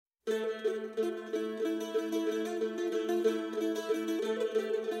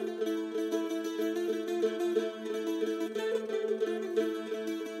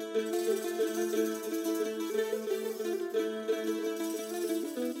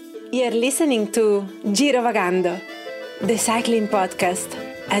You're listening to Giro Vagando, the cycling podcast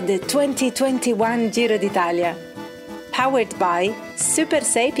at the 2021 Giro d'Italia, powered by Super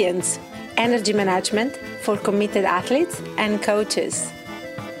Sapiens, energy management for committed athletes and coaches.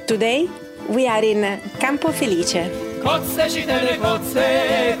 Today, we are in Campo Felice.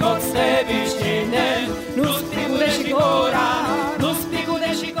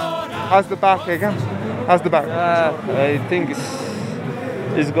 How's the back again? How's the back? I think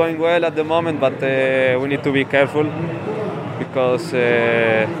it's going well at the moment, but we need to be careful because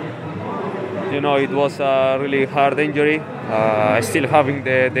it was a really hard injury. I'm still having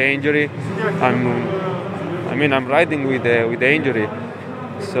the injury. I'm riding with the injury,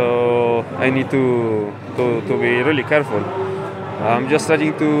 so I need to be really careful. I'm just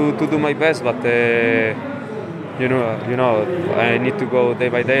trying to do my best, but I need to go day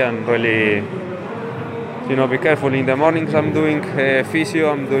by day and really. Be careful. In the mornings I'm doing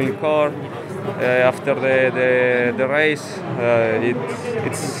physio, I'm doing core. After the race,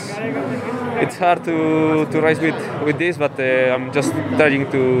 it's hard to race with this, but I'm just trying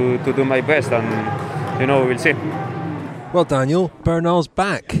to do my best, and we'll see. Well, Daniel, Bernal's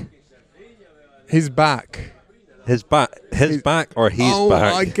back. His back. His back, or he's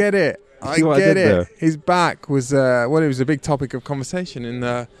back. I get it. I get it. There? His back was it was a big topic of conversation in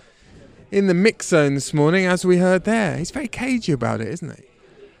the mix zone this morning, as we heard there. He's very cagey about it, isn't he?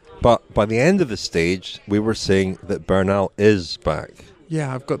 But by the end of the stage, we were saying that Bernal is back.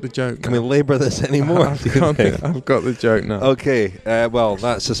 Yeah, I've got the joke. Can we labour this anymore? I've got the joke now. Okay, well,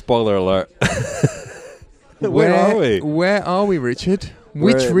 that's a spoiler alert. Where are we? Where are we, Richard?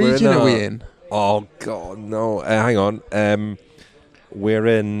 Which region are we in? Oh, God, no. Hang on. We're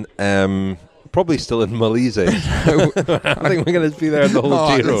in... probably still in Felice. I think we're going to be there the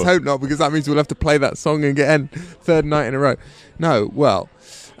whole Giro. Let's hope not, because that means we'll have to play that song again third night in a row. No, well...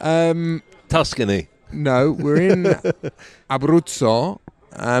 Tuscany. No, we're in Abruzzo,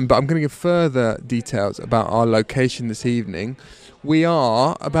 but I'm going to give further details about our location this evening. We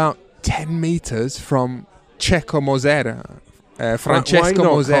are about 10 metres from Checo Moser. Francesco Why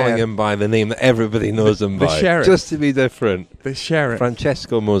not Moser. Calling him by the name that everybody knows him by? The sheriff. Just to be different. The sheriff.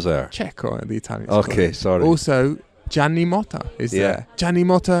 Francesco Moser. Checo, the Italian. Okay, sorry. Also, Gianni Motta is there. Gianni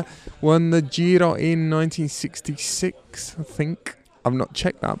Motta won the Giro in 1966, I think. I've not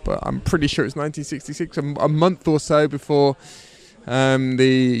checked that, but I'm pretty sure it's 1966, a month or so before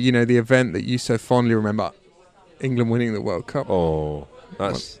the event that you so fondly remember, England winning the World Cup. Oh,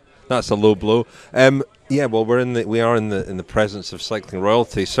 that's a low blow. Yeah, well, we are in the presence of cycling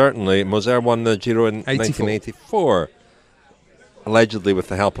royalty. Certainly, Moser won the Giro in 1984, allegedly with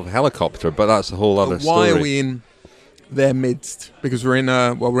the help of a helicopter. But that's a whole other story. Why are we in their midst? Because we're in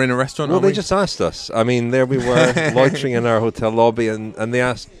a restaurant. Well, they just asked us. I mean, there we were loitering in our hotel lobby, and they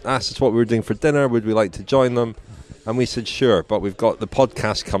asked us what we were doing for dinner. Would we like to join them? And we said sure. But we've got the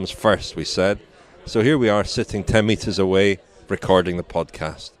podcast comes first. We said. So here we are, sitting 10 meters away, recording the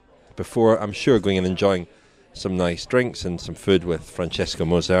podcast. Before, I'm sure, going and enjoying some nice drinks and some food with Francesco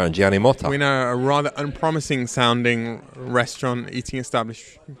Moser and Gianni Motta. We're in a rather unpromising sounding restaurant, eating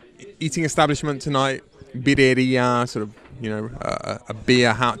establishment tonight, birreria, sort of, a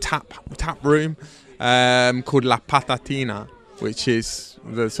beer tap room, called La Patatina, which is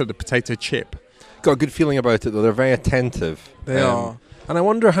the sort of potato chip. Got a good feeling about it, though. They're very attentive. They are. And I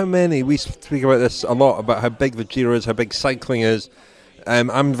wonder how many, we speak about this a lot, about how big the Giro is, how big cycling is.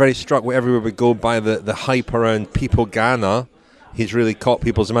 I'm very struck with everywhere we go by the hype around Pipo Ganna. He's really caught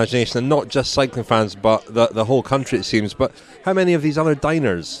people's imagination, and not just cycling fans, but the whole country, it seems. But how many of these other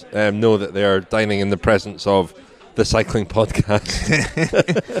diners know that they are dining in the presence of the cycling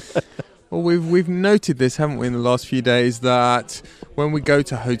podcast? Well, we've noted this, haven't we, in the last few days, that when we go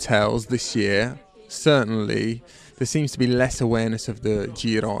to hotels this year, certainly there seems to be less awareness of the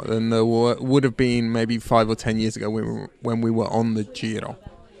Giro than there would have been maybe 5 or 10 years ago when we were on the Giro.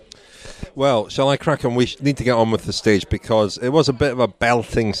 Well, shall I crack on? We need to get on with the stage, because it was a bit of a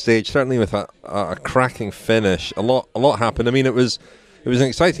belting stage, certainly with a cracking finish. A lot happened. I mean, it was an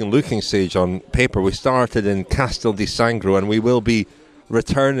exciting looking stage on paper. We started in Castel di Sangro, and we will be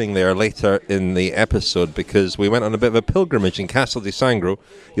returning there later in the episode, because we went on a bit of a pilgrimage in Castel di Sangro.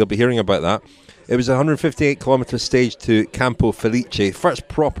 You'll be hearing about that. It was a 158-kilometre stage to Campo Felice, first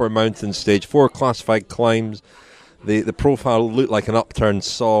proper mountain stage, 4 classified climbs. The profile looked like an upturned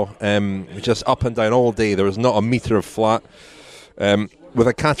saw, just up and down all day. There was not a metre of flat. with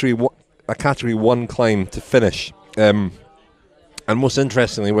a category 1 climb to finish. And most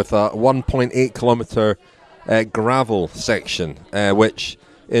interestingly, with a 1.8 kilometre gravel section, which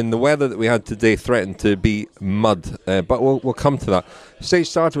in the weather that we had today threatened to be mud. But we'll come to that. Stage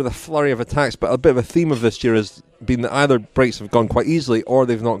started with a flurry of attacks, but a bit of a theme of this year has been that either breaks have gone quite easily or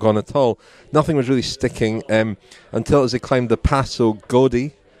they've not gone at all. Nothing was really sticking until as they climbed the Passo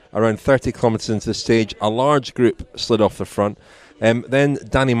Godi, around 30 kilometres into the stage, a large group slid off the front. Then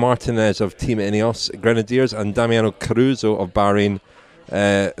Dani Martinez of Team Ineos Grenadiers and Damiano Caruso of Bahrain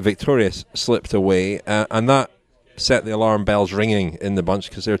Victorious slipped away, and that set the alarm bells ringing in the bunch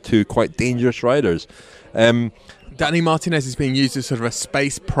because they're two quite dangerous riders. Dani Martinez is being used as sort of a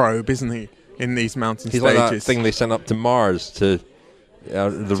space probe, isn't he, in these mountain He's stages? Like that thing they sent up to Mars to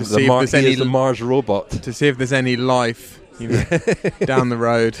the Mars robot. To see if there's any life down the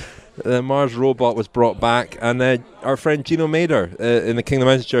road. The Mars robot was brought back, and our friend Gino Mader in the Kingdom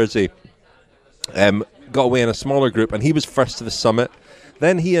Mountains jersey got away in a smaller group, and he was first to the summit.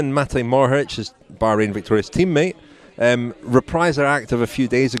 Then he and Matej Mohoric, his Bahrain Victorious teammate, reprised their act of a few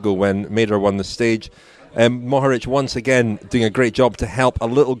days ago when Mader won the stage. Mohoric once again doing a great job to help a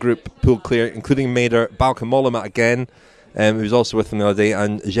little group pull clear, including Mader, Bauke Mollema again, who was also with them the other day,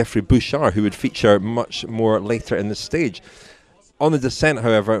 and Geoffrey Bouchard, who would feature much more later in the stage. On the descent,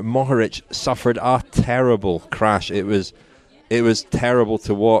 however, Mohoric suffered a terrible crash. It was terrible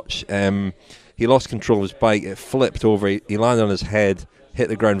to watch. He lost control of his bike. It flipped over. He landed on his head, hit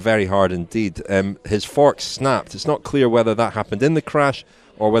the ground very hard indeed. His fork snapped. It's not clear whether that happened in the crash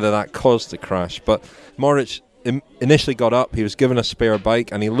or whether that caused the crash. But Mohoric initially got up. He was given a spare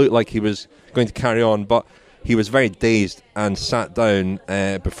bike, and he looked like he was going to carry on, but he was very dazed and sat down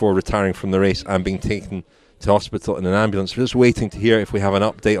before retiring from the race and being taken to hospital in an ambulance. We're just waiting to hear if we have an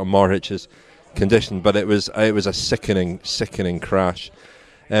update on Mohoric's condition, but it was a sickening crash.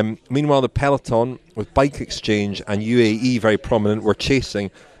 Meanwhile, the peloton, with Bike Exchange and UAE very prominent, were chasing,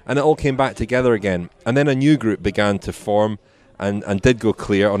 and it all came back together again. And then a new group began to form and did go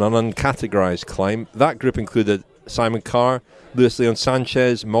clear on an uncategorised climb. That group included Simon Carr, Luis Leon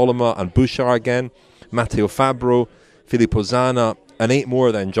Sanchez, Mollema and Bouchard again, Matteo Fabro, Filippo Zana, and 8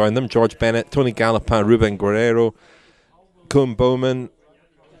 more then joined them: George Bennett, Tony Galopin, Ruben Guerrero, Koen Bowman,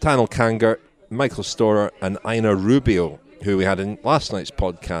 Tanel Kanger, Michael Storer and Aina Rubio, who we had in last night's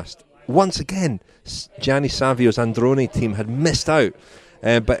podcast. Once again, Gianni Savio's Androni team had missed out,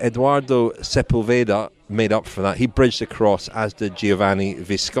 but Eduardo Sepulveda made up for that. He bridged across, as did Giovanni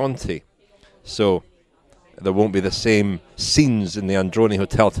Visconti. So there won't be the same scenes in the Androni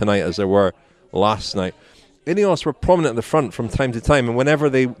Hotel tonight as there were last night. Ineos were prominent at the front from time to time, and whenever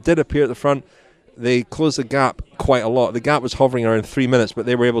they did appear at the front, they closed the gap quite a lot. The gap was hovering around 3 minutes, but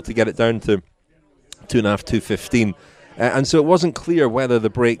they were able to get it down to 2.5, 2:15. And so it wasn't clear whether the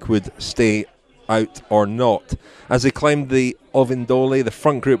break would stay out or not. As they climbed the Ovindole, the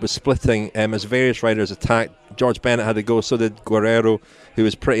front group was splitting as various riders attacked. George Bennett had to go, so did Guerrero, who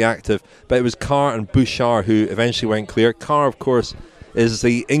was pretty active. But it was Carr and Bouchard who eventually went clear. Carr, of course, is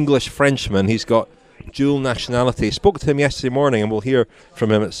the English Frenchman. He's got dual nationality. Spoke to him yesterday morning, and we'll hear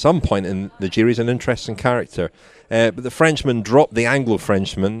from him at some point in the Giro. He's an interesting character. But the Frenchman dropped the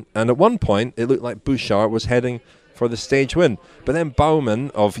Anglo-Frenchman, and at one point it looked like Bouchard was heading for the stage win. But then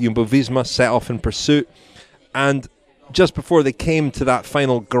Baumann of Jumbo-Visma set off in pursuit, and just before they came to that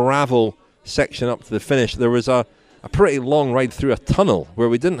final gravel section up to the finish, there was a pretty long ride through a tunnel where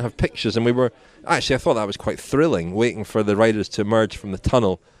we didn't have pictures, and we were actually, I thought that was quite thrilling, waiting for the riders to emerge from the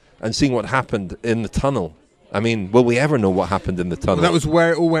tunnel and seeing what happened in the tunnel. I mean, will we ever know what happened in the tunnel? Well, that was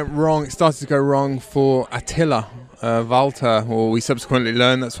where it all went wrong. It started to go wrong for Attila Valter, or we subsequently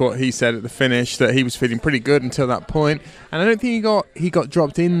learned that's what he said at the finish, that he was feeling pretty good until that point. And I don't think he got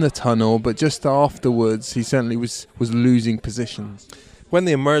dropped in the tunnel, but just afterwards he certainly was losing positions. When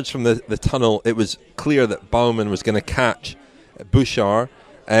they emerged from the tunnel, it was clear that Baumann was going to catch Bouchard.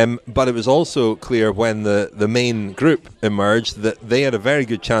 But it was also clear when the main group emerged that they had a very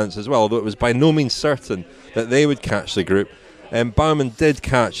good chance as well, although it was by no means certain that they would catch the group. Baumann did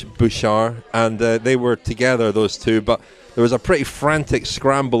catch Bouchard, and they were together, those two, but there was a pretty frantic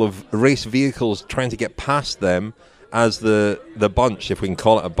scramble of race vehicles trying to get past them as the bunch, if we can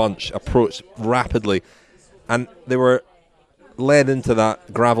call it a bunch, approached rapidly. And they were led into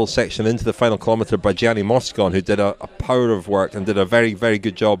that gravel section, into the final kilometre, by Gianni Moscon, who did a power of work and did a very, very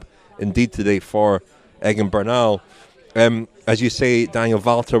good job indeed today for Egan Bernal. As you say, Daniel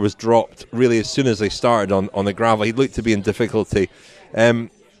Valter was dropped really as soon as they started on the gravel. He looked to be in difficulty. And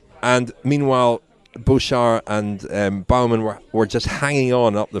meanwhile, Bouchard and Baumann were just hanging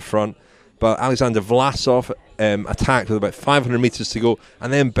on up the front. but Alexander Vlasov attacked with about 500 metres to go,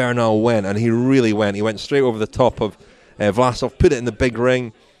 and then Bernal went, and he really went. He went straight over the top of Vlasov, put it in the big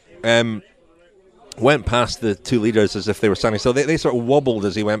ring, went past the two leaders as if they were standing still. They sort of wobbled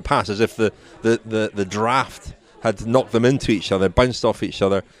as he went past, as if the draft had knocked them into each other, bounced off each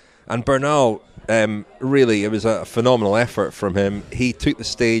other. And Bernal, really, it was a phenomenal effort from him. He took the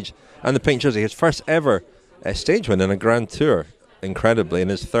stage and the pink jersey, his first ever stage win in a Grand Tour, incredibly, in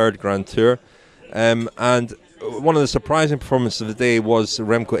his third Grand Tour. And one of the surprising performances of the day was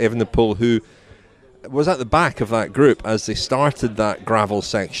Remco Evenepoel, who was at the back of that group as they started that gravel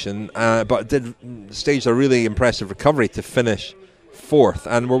section, but did stage a really impressive recovery to finish fourth.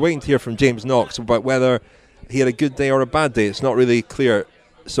 And we're waiting to hear from James Knox about whether he had a good day or a bad day. It's not really clear.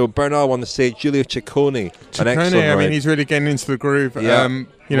 So Bernal won the stage. Giulio Ciccone, an excellent I ride. mean, he's really getting into the groove. Yeah,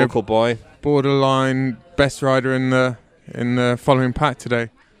 local boy, borderline best rider in the following pack today.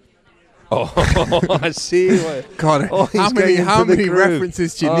 Oh, I see. God, how many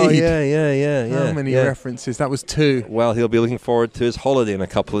references do you need? Yeah. How many references? That was 2. Well, he'll be looking forward to his holiday in a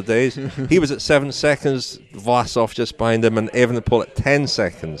couple of days. He was at 7 seconds, Vlasov just behind him, and Evenepoel at 10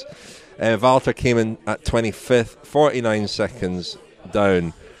 seconds. Walter came in at 25th, 49 seconds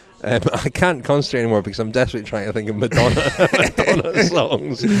down. I can't concentrate anymore because I'm desperately trying to think of Madonna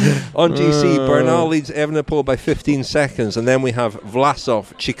songs. On GC, Bernal leads Evenepoel by 15 seconds, and then we have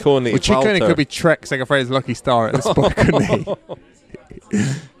Vlasov, Ciccone, well, Ciccone Walter. could be Trek Segafredo's lucky star at this point, couldn't he?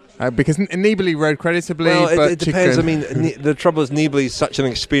 Because Nibali rode creditably. Well, but it depends. I mean, the trouble is Nibali is such an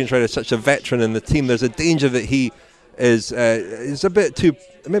experienced rider, such a veteran in the team. There's a danger that he is a bit too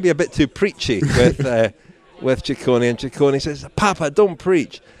preachy with Ciccone, and Ciccone says, "Papa, don't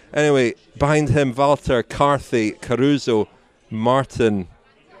preach." Anyway, behind him, Walter, Carthy, Caruso, Martin,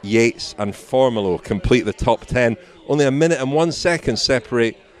 Yates and Formolo complete the top 10. Only a minute and 1 second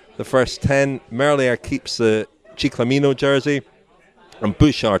separate the first 10. Merlier keeps the Ciclamino jersey, and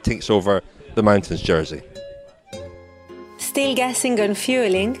Bouchard takes over the Mountains jersey. Still guessing on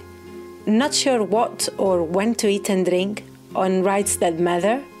fueling? Not sure what or when to eat and drink on rides that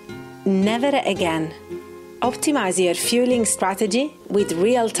matter? Never again. Optimize your fueling strategy with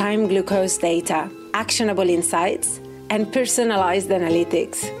real-time glucose data, actionable insights, and personalized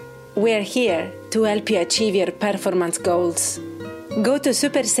analytics. We're here to help you achieve your performance goals. Go to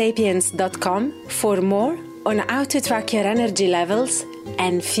supersapiens.com for more on how to track your energy levels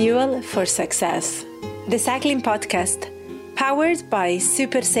and fuel for success. The Cycling Podcast, powered by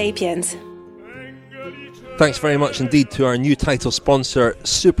Super Sapiens. Thanks very much indeed to our new title sponsor,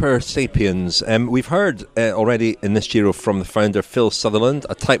 Super Sapiens. We've heard already in this Giro from the founder, Phil Sutherland,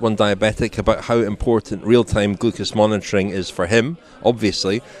 a type 1 diabetic, about how important real-time glucose monitoring is for him,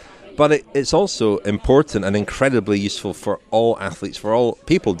 obviously. But it's also important and incredibly useful for all athletes, for all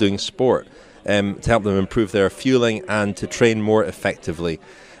people doing sport, to help them improve their fueling and to train more effectively.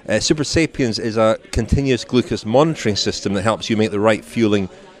 Super Sapiens is a continuous glucose monitoring system that helps you make the right fueling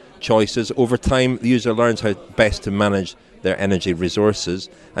choices. Over time, the user learns how best to manage their energy resources,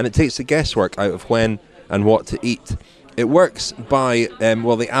 and it takes the guesswork out of when and what to eat. It works by,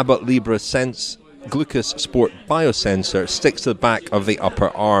 the Abbott Libre Sense Glucose Sport Biosensor sticks to the back of the upper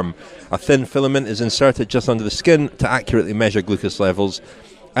arm. A thin filament is inserted just under the skin to accurately measure glucose levels,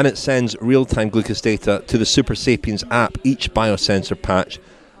 and it sends real-time glucose data to the Super Sapiens app. Each biosensor patch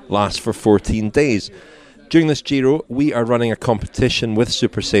lasts for 14 days. During this Giro, we are running a competition with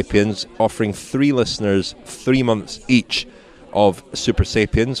Super Sapiens, offering 3 listeners 3 months each of Super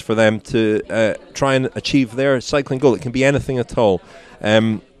Sapiens for them to try and achieve their cycling goal. It can be anything at all.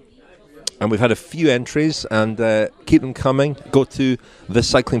 And we've had a few entries, and keep them coming. Go to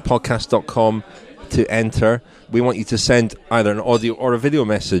thecyclingpodcast.com to enter. We want you to send either an audio or a video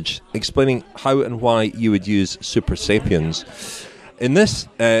message explaining how and why you would use Super Sapiens. In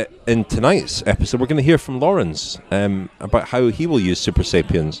tonight's episode, we're going to hear from Lawrence about how he will use Super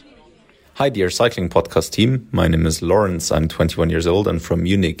Sapiens. Hi, dear Cycling Podcast team. My name is Lawrence. I'm 21 years old and from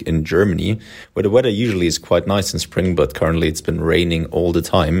Munich in Germany, where the weather usually is quite nice in spring, but currently it's been raining all the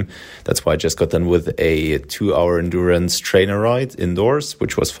time. That's why I just got done with a 2-hour endurance trainer ride indoors,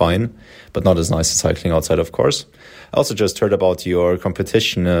 which was fine, but not as nice as cycling outside, of course. I also just heard about your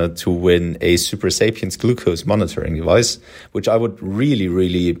competition to win a Super Sapiens glucose monitoring device, which I would really,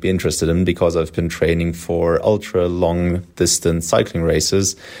 really be interested in because I've been training for ultra long distance cycling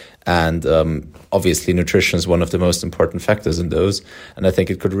races. And obviously nutrition is one of the most important factors in those. And I think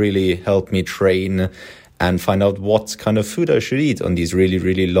it could really help me train and find out what kind of food I should eat on these really,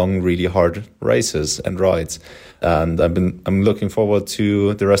 really long, really hard races and rides. And I'm looking forward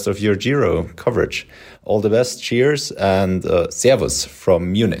to the rest of your Giro coverage. All the best, cheers, and servus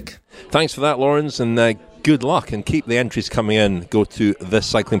from Munich. Thanks for that, Lawrence, and good luck, and keep the entries coming in. Go to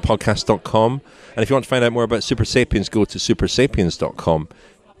thiscyclingpodcast.com, and if you want to find out more about Super Sapiens, go to supersapiens.com.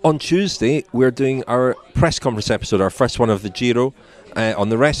 On Tuesday, we're doing our press conference episode, our first one of the Giro, on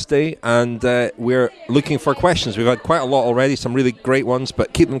the rest day, and we're looking for questions. We've had quite a lot already, some really great ones,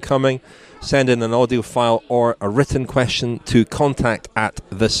 but keep them coming. Send in an audio file or a written question to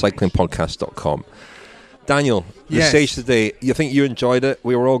contact@thiscyclingpodcast.com. Daniel, the stage today, you think you enjoyed it?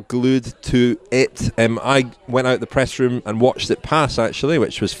 We were all glued to it. I went out the press room and watched it pass, actually,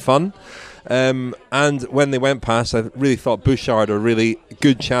 which was fun. And when they went past, I really thought Bouchard had a really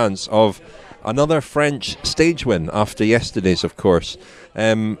good chance of another French stage win after yesterday's, of course.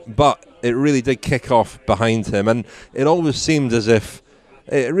 But it really did kick off behind him, and it always seemed as if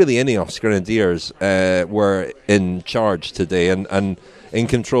really Ineos Grenadiers were in charge today and in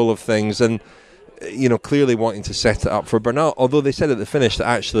control of things, and clearly wanting to set it up for Bernal, although they said at the finish that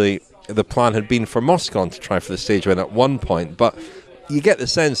actually the plan had been for Moscon to try for the stage win at one point. But you get the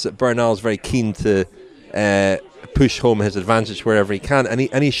sense that Bernal's very keen to push home his advantage wherever he can,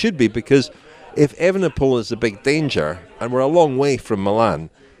 and he should be, because if Evenepoel is a big danger, and we're a long way from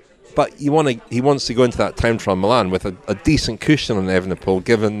Milan, but he wants to go into that time trial Milan with a decent cushion on Evenepoel,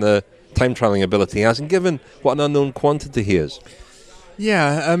 given the time trialling ability he has, and given what an unknown quantity he is.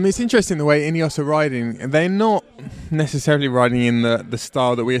 Yeah, it's interesting the way Ineos are riding. They're not necessarily riding in the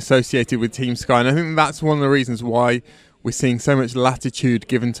style that we associated with Team Sky, and I think that's one of the reasons why we're seeing so much latitude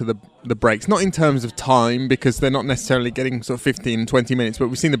given to the breaks. Not in terms of time, because they're not necessarily getting sort of 15, 20 minutes, but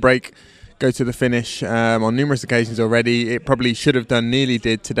we've seen the break go to the finish on numerous occasions already. It probably should have done, nearly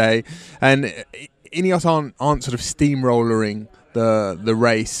did today. And Ineos aren't sort of steamrollering the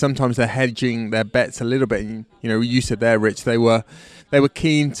race. Sometimes they're hedging their bets a little bit. And, you said there, Rich, they were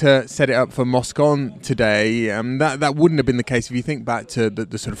keen to set it up for Moscon today. That wouldn't have been the case if you think back to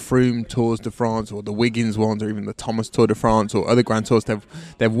the sort of Froome Tours de France, or the Wiggins ones, or even the Thomas Tour de France, or other Grand Tours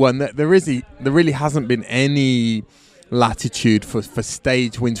they've won. There really hasn't been any latitude for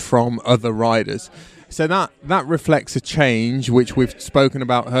stage wins from other riders. So that reflects a change, which we've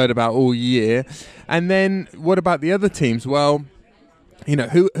heard about all year. And then what about the other teams? Well,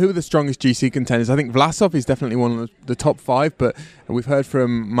 who are the strongest GC contenders? I think Vlasov is definitely one of the top 5, but we've heard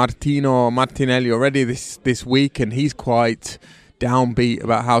from Martinelli already this week, and he's quite downbeat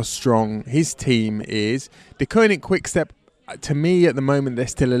about how strong his team is. The Koenig Quickstep, to me at the moment, they're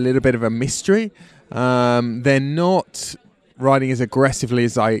still a little bit of a mystery. They're not riding as aggressively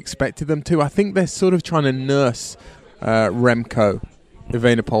as I expected them to. I think they're sort of trying to nurse Remco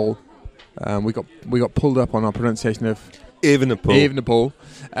Evenepoel. We got pulled up on our pronunciation of Evenepoel.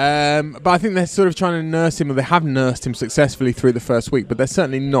 But I think they're sort of trying to nurse him, or they have nursed him successfully through the first week, but they're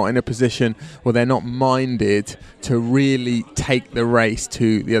certainly not in a position, or they're not minded to really take the race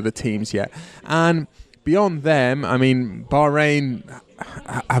to the other teams yet. And beyond them, I mean, Bahrain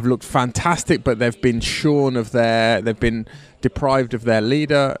have looked fantastic, but they've been they've been deprived of their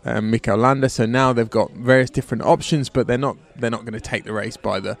leader, Mikel Landa. So now they've got various different options, but they're not going to take the race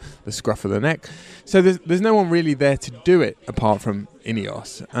by the scruff of the neck. So there's no one really there to do it apart from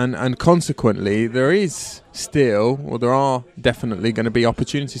Ineos, and consequently there are definitely going to be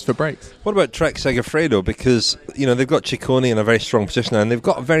opportunities for breaks. What about Trek Segafredo? Because they've got Ciccone in a very strong position, and they've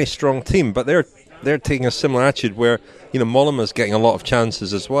got a very strong team, but they're taking a similar attitude where Mollema's getting a lot of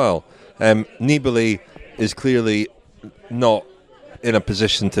chances as well. Nibali is clearly not in a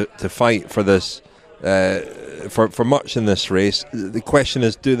position to fight for this for much in this race. The question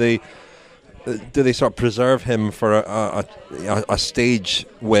is, do they sort of preserve him for a stage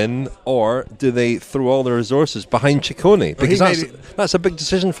win, or do they throw all their resources behind Ciccone? Because that's a big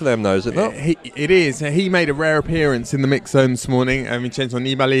decision for them now, is it not? It is. He made a rare appearance in the mix zone this morning, Vincenzo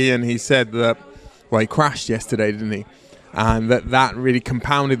Nibali, and he said that he crashed yesterday, didn't he? And that really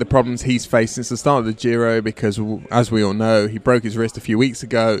compounded the problems he's faced since the start of the Giro, because, as we all know, he broke his wrist a few weeks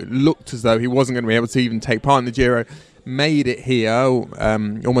ago. It looked as though he wasn't going to be able to even take part in the Giro. Made it here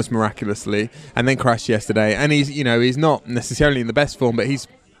almost miraculously, and then crashed yesterday. And he's not necessarily in the best form, but he's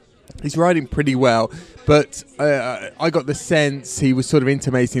riding pretty well. But I got the sense he was sort of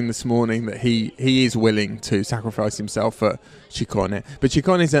intimating this morning that he is willing to sacrifice himself for Ciccone. But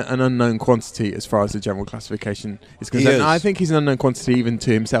Ciccone is an unknown quantity as far as the general classification is concerned. And I think he's an unknown quantity even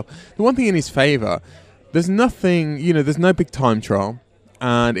to himself. The one thing in his favour, there's nothing, there's no big time trial,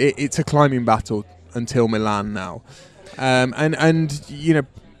 and it's a climbing battle until Milan now. And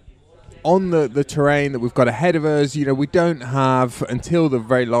on the terrain that we've got ahead of us, we don't have, until the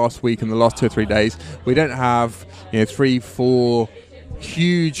very last week and the last 2 or 3 days, we don't have 3-4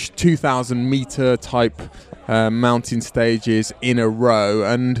 huge 2,000 metre type mountain stages in a row.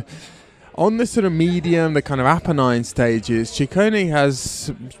 And on the sort of medium, the kind of Apennine stages, Ciccone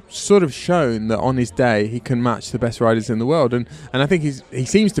has sort of shown that on his day he can match the best riders in the world. And I think he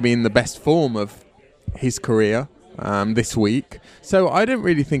seems to be in the best form of his career this week. So I don't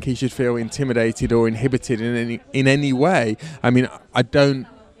really think he should feel intimidated or inhibited in any way. I mean, I don't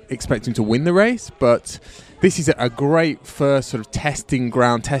expect him to win the race, but this is a great first sort of testing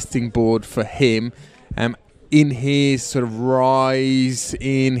board for him in his sort of rise,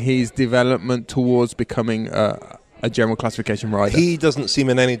 in his development towards becoming a general classification rider. He doesn't seem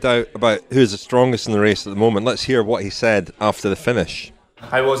in any doubt about who's the strongest in the race at the moment. Let's hear what he said after the finish.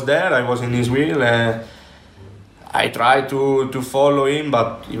 I was there, I was in his wheel. I tried to follow him,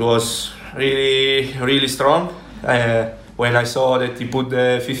 but he was really, really strong. When I saw that he put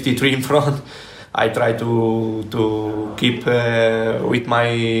the 53 in front, I tried to keep with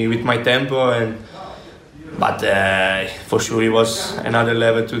my tempo, but for sure he was another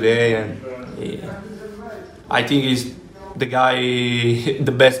level today, and I think he's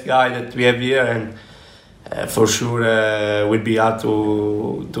the best guy that we have here, and for sure will be hard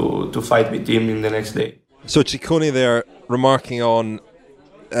to fight with him in the next day. So Ciccone there remarking on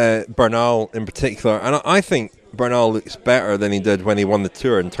Bernal in particular, and I think Bernal looks better than he did when he won the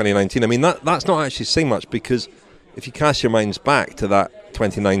Tour in 2019. I mean, that's not actually saying much, because if you cast your minds back to that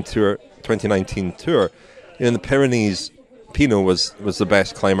 2019 Tour, in the Pyrenees, Pinot was the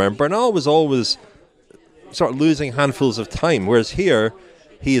best climber, and Bernal was always sort of losing handfuls of time, whereas here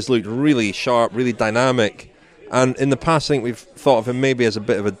he has looked really sharp, really dynamic. And in the past, I think we've thought of him maybe as a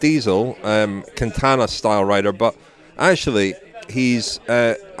bit of a diesel, Quintana-style rider, but actually he's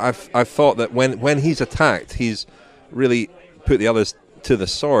I've thought that when he's attacked, he's really put the others to the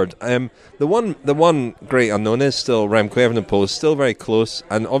sword. The one great unknown is still Remco Evenepoel, is still very close,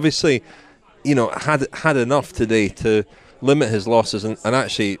 and obviously, had enough today to limit his losses and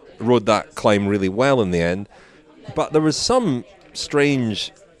actually rode that climb really well in the end. But there was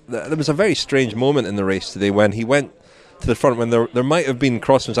there was a very strange moment in the race today when he went to the front, when there might have been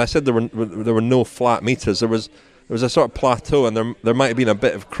crosswinds. I said there were no flat meters. There was a sort of plateau, and there might have been a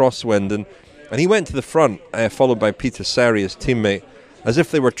bit of crosswind, and he went to the front, followed by Peter Seri, his teammate, as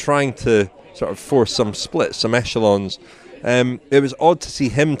if they were trying to sort of force some splits, some echelons. It was odd to see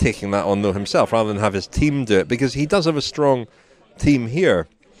him taking that on though himself, rather than have his team do it, because he does have a strong team here.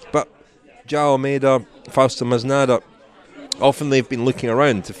 But João Almeida, Fausto Masnada, often they've been looking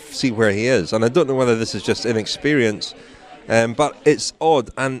around to see where he is, and I don't know whether this is just inexperience, but it's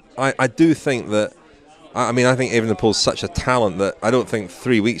odd. And I do think that, I think Evenepoel's such a talent that I don't think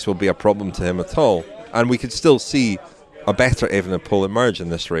 3 weeks will be a problem to him at all, and we could still see a better Evenepoel emerge in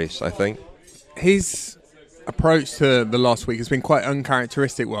this race, I think. His approach to the last week has been quite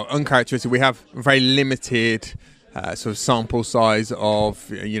uncharacteristic. Well, uncharacteristic. We have very limited sort of sample size of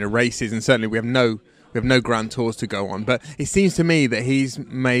races, and certainly we have no Grand Tours to go on. But it seems to me that he's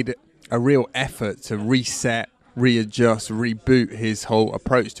made a real effort to reset, readjust, reboot his whole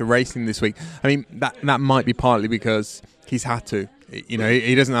approach to racing this week. I mean, that might be partly because he's had to.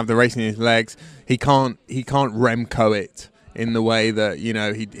 He doesn't have the racing in his legs. He can't Remco it in the way that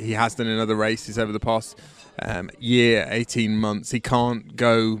he has done in other races over the past year, 18 months. He can't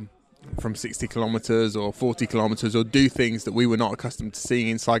go from 60 kilometres or 40 kilometres or do things that we were not accustomed to seeing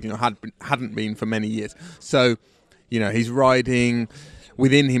in cycling, or hadn't been for many years. So, he's riding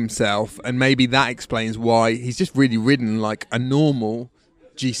within himself, and maybe that explains why he's just really ridden like a normal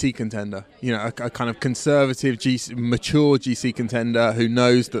GC contender, a kind of conservative, mature GC contender who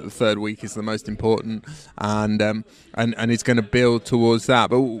knows that the third week is the most important, and is going to build towards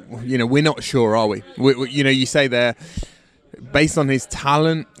that. But we're not sure, are we? You say there, based on his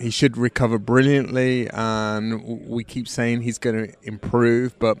talent, he should recover brilliantly, and we keep saying he's going to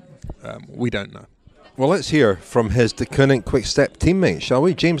improve, but we don't know. Well, let's hear from his De Koning Quick-Step teammate, shall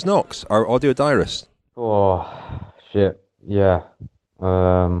we? James Knox, our audio diarist. Oh, shit, yeah.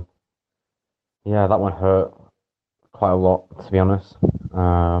 That one hurt quite a lot, to be honest.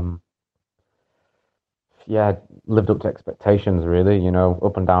 Lived up to expectations, really,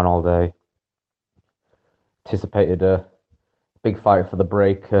 up and down all day. Anticipated a big fight for the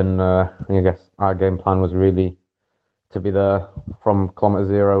break, and I guess our game plan was really to be there from kilometre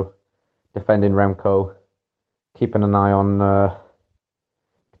zero, defending Remco, keeping an eye on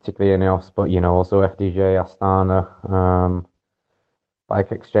particularly Ineos, but also FDJ, Astana,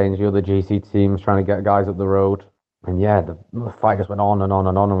 Bike Exchange, the other GC teams trying to get guys up the road. And the fight just went on and on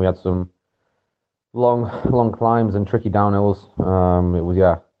and on, and we had some long climbs and tricky downhills. It was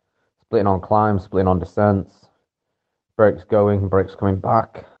splitting on climbs, splitting on descents, brakes going, brakes coming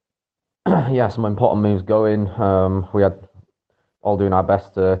back. yeah, some important moves going. We had all doing our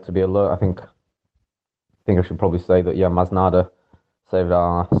best to be alert. I think I should probably say that Masnada saved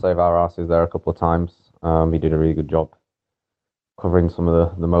our asses there a couple of times. He did a really good job covering some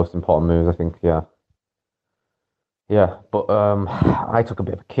of the most important moves. I think but I took a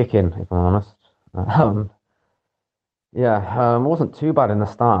bit of a kick in, if I'm honest. It wasn't too bad in the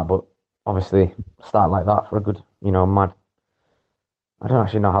start, but obviously start like that for a good, mad. I don't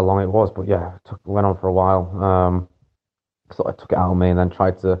actually know how long it was, but yeah, went on for a while. Sort of took it out of me and then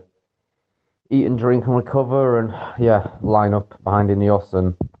tried to eat and drink and recover and line up behind Ineos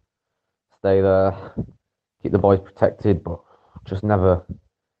and stay there, keep the boys protected, but just never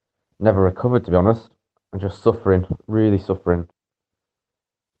recovered, to be honest. And just suffering, really suffering.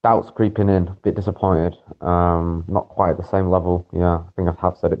 Doubts creeping in, a bit disappointed. Not quite at the same level. Yeah, I think I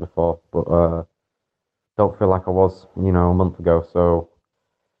have said it before, but don't feel like I was, a month ago. So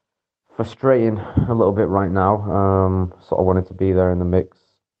frustrating a little bit right now. Sort of wanted to be there in the mix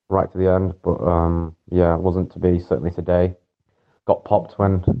right to the end, but it wasn't to be, certainly today. Got popped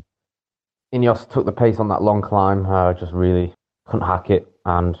when Ineos took the pace on that long climb. Just really couldn't hack it,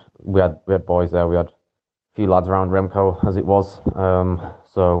 and we had boys there. We had a few lads around Remco as it was.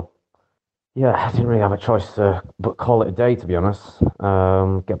 So I didn't really have a choice but call it a day, to be honest.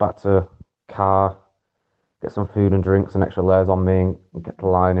 Get back to car, get some food and drinks and extra layers on me, and get to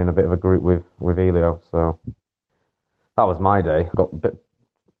line in a bit of a group with Elio. So that was my day. Got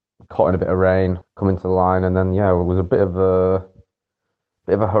caught in a bit of rain, coming to the line, and then it was a bit of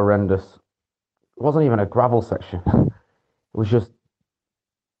a horrendous. It wasn't even a gravel section. It was just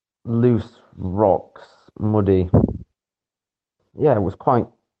loose rocks, muddy. Yeah, it was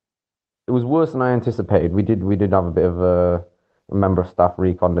worse than I anticipated. We did have a bit of a member of staff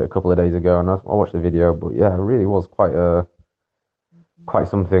reconned it a couple of days ago, and I watched the video, but it really was quite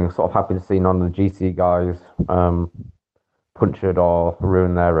something. Sort of happy to see none of the GC guys punctured or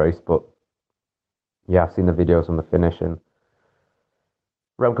ruin their race, but I've seen the videos from the finish, and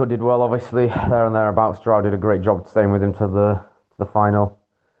Remco did well, obviously, there and thereabouts. Stroud did a great job staying with him to the final.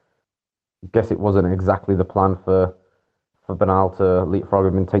 Guess it wasn't exactly the plan for Bernal to leapfrog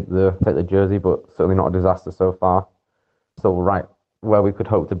him and take the jersey, but certainly not a disaster so far. Still right where we could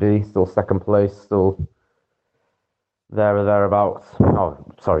hope to be. Still second place. Still there or thereabouts. Oh,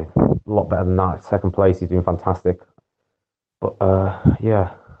 sorry, a lot better than that. Second place. He's doing fantastic. But I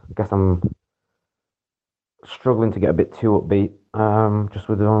guess I'm struggling to get a bit too upbeat. Just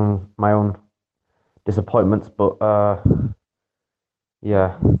with my own disappointments, but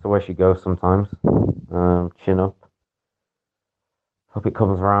it's the way she goes sometimes. Chin up. Hope it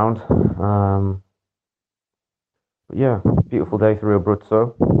comes around. But beautiful day through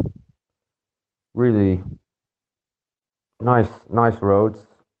Abruzzo. Really nice roads.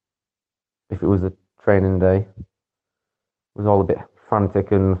 If it was a training day, it was all a bit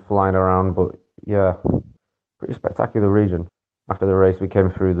frantic and flying around, but pretty spectacular region. After the race, we came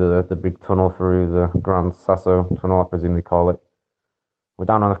through the big tunnel through the Gran Sasso tunnel, I presume they call it. We're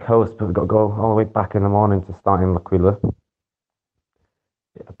down on the coast, but we've got to go all the way back in the morning to start in L'Aquila.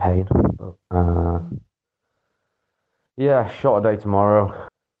 Bit of a pain, but shorter day tomorrow.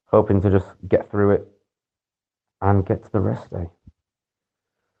 Hoping to just get through it and get to the rest day.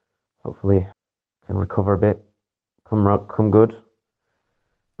 Hopefully, can recover a bit, come good.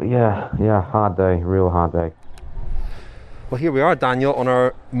 But hard day, real hard day. Well, here we are, Daniel, on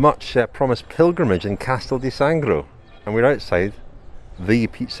our much promised pilgrimage in Castel di Sangro, and we're outside the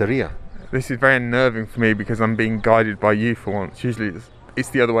pizzeria. This is very unnerving for me because I'm being guided by you for once. Usually it's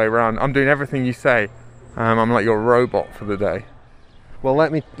the other way around. I'm doing everything you say. I'm like your robot for the day. Well,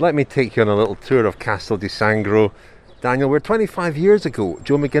 let me take you on a little tour of Castel di Sangro. Daniel, where 25 years ago,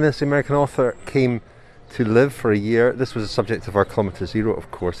 Joe McGuinness, the American author, came to live for a year. This was the subject of our Kilometre Zero,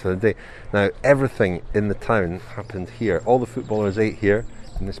 of course, the other day. Now, everything in the town happened here. All the footballers ate here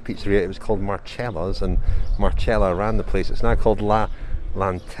in this pizzeria. It was called Marcella's, and Marcella ran the place. It's now called La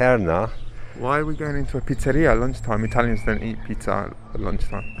Lanterna. Why are we going into a pizzeria at lunchtime? Italians don't eat pizza at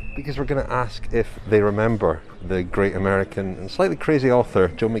lunchtime. Because we're going to ask if they remember the great American and slightly crazy author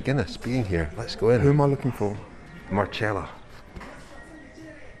Joe McGuinness being here. Let's go in. Who am I looking for? Marcella.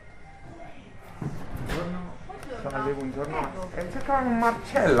 Buongiorno. Cerca una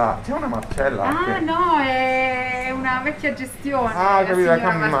Marcella. C'è una Marcella? Ah, no, è una vecchia gestione. Ah, ho capito,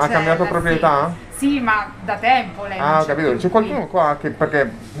 ha cambiato proprietà? Sì, ma da tempo lei. Ah, ho capito. C'è qualcuno qua che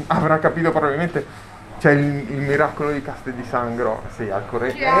perché avrà capito probabilmente C'è il miracolo di Castel di Sangro, sì, al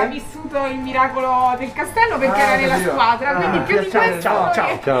corretto. Che ha vissuto il miracolo del castello perché era nella squadra, quindi più di questo.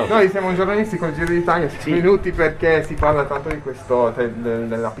 Ciao. Noi siamo giornalisti col Giro d'Italia, siamo venuti perché si parla tanto di questo,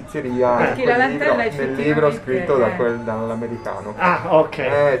 della pizzeria, perché la lanterna è nel libro scritto dall'americano.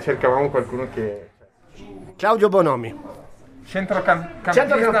 Ok. Cercavamo qualcuno che... Claudio Bonomi.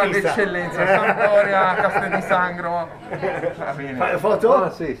 Centrocampista d'eccellenza, Sampdoria, Castel di Sangro. Va bene. Fai foto?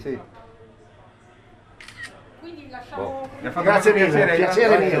 Ah, sì. Quindi lasciamo... Grazie mille,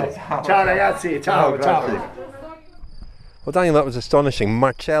 piacere mio. Ciao ragazzi, ciao. Well, Daniel, that was astonishing.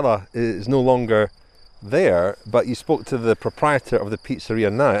 Marcella is no longer there, but you spoke to the proprietor of the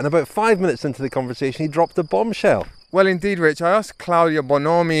pizzeria now, and about 5 minutes into the conversation, he dropped a bombshell. Well, indeed, Rich. I asked Claudio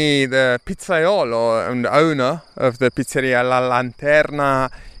Bonomi, the pizzaiolo and owner of the pizzeria La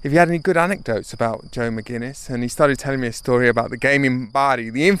Lanterna, if he had any good anecdotes about Joe McGuinness, and he started telling me a story about the game in Bari,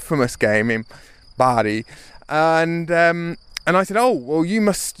 the infamous game in Bari, and I said, oh, well, you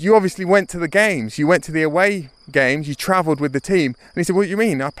obviously went to the games, you went to the away games, you travelled with the team, and he said, what do you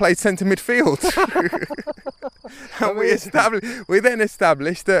mean? I played centre midfield. And we then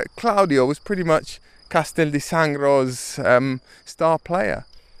established that Claudio was pretty much Castel di Sangro's star player.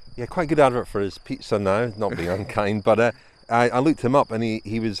 Yeah, quite good advert for his pizza now, not being unkind, but I looked him up and he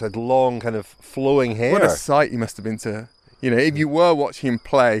had long kind of flowing hair. What a sight he must have been to, if you were watching him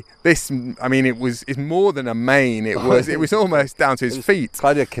play, it's more than a mane, it was almost down to his feet.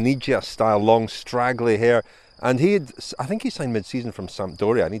 Claudio Caniggia style, long straggly hair. And I think he signed mid-season from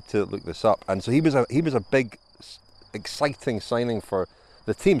Sampdoria, I need to look this up, and so he was a big, exciting signing for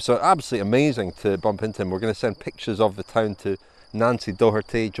the team, so absolutely amazing to bump into him. We're going to send pictures of the town to Nancy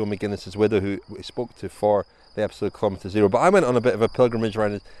Doherty, Joe McGuinness's widow, who we spoke to for the episode of Kilometre Zero. But I went on a bit of a pilgrimage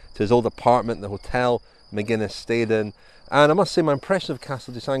around to his old apartment, the hotel McGuinness stayed in, and I must say my impression of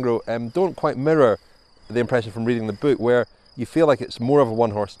Castel di Sangro don't quite mirror the impression from reading the book, where you feel like it's more of a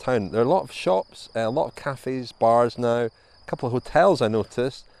one-horse town. There are a lot of shops, a lot of cafes, bars now, a couple of hotels I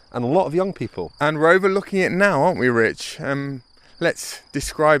noticed, and a lot of young people. And we're overlooking it now, aren't we, Rich? Let's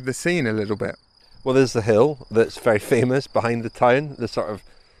describe the scene a little bit. Well, there's the hill that's very famous behind the town, the sort of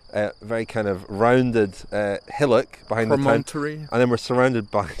very kind of rounded hillock behind Promontory. the town. And then we're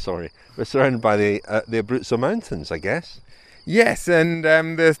surrounded by the Abruzzo Mountains, I guess. Yes, and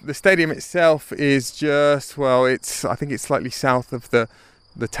the stadium itself is just, I think it's slightly south of the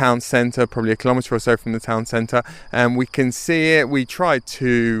town centre, probably a kilometre or so from the town centre, and we can see it. We tried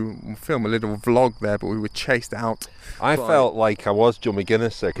to film a little vlog there, but we were chased out. I felt like I was Joe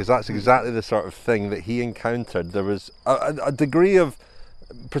McGuinness there, because that's exactly the sort of thing that he encountered. There was a degree of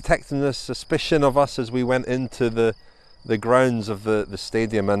protectiveness, suspicion of us as we went into the grounds of the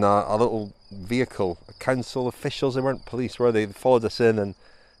stadium, and a little vehicle, council officials, they weren't police, were they? They followed us in and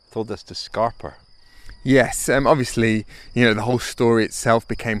told us to scarper. Yes, obviously, the whole story itself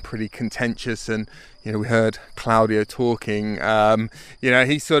became pretty contentious, and we heard Claudio talking.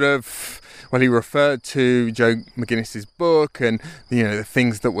 He sort of, he referred to Joe McGuinness's book and the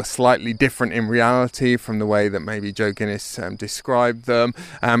things that were slightly different in reality from the way that maybe Joe McGuinness described them,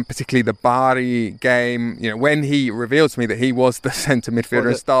 particularly the Bari game. When he revealed to me that he was the centre midfielder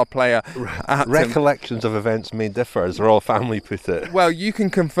and star player. Recollections of events may differ, as the royal family put it. Well, you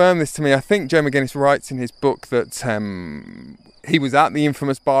can confirm this to me. I think Joe McGuinness writes in his book that he was at the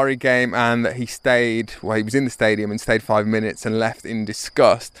infamous Bari game and that he was in the stadium and stayed 5 minutes and left in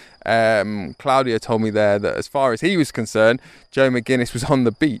disgust. Claudio told me there that as far as he was concerned, Joe McGuinness was on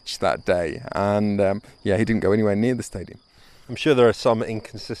the beach that day, and he didn't go anywhere near the stadium. I'm sure there are some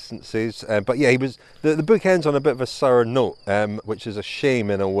inconsistencies, but he was. The book ends on a bit of a sour note, which is a shame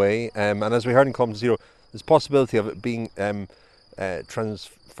in a way, and as we heard in Kilometre Zero, there's a possibility of it being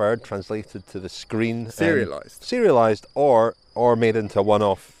translated to the screen, serialised, or made into a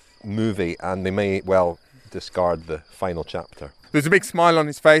one-off movie, and they may well discard the final chapter. There's a big smile on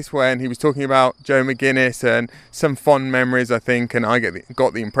his face when he was talking about Joe McGuinness and some fond memories, I think, and I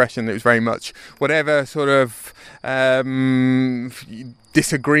got the impression that it was very much whatever sort of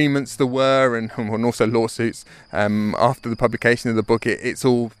disagreements there were, and also lawsuits after the publication of the book. It's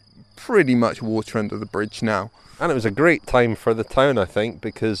all pretty much water under the bridge now. And it was a great time for the town, I think,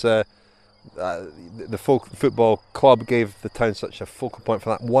 because the football club gave the town such a focal point for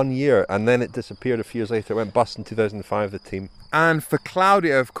that 1 year, and then it disappeared a few years later. It went bust in 2005, the team. And for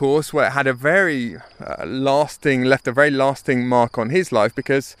Claudio, of course, where it had a very left a very lasting mark on his life,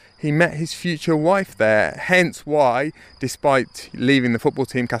 because he met his future wife there. Hence why, despite leaving the football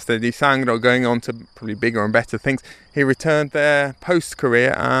team Castel di Sangro, going on to probably bigger and better things, he returned there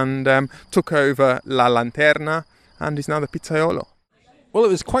post-career and took over La Lanterna, and is now the pizzaiolo. Well, it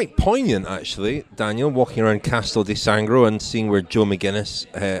was quite poignant, actually, Daniel, walking around Castel di Sangro and seeing where Joe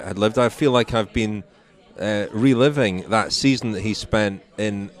McGuinness had lived. I feel like I've been reliving that season that he spent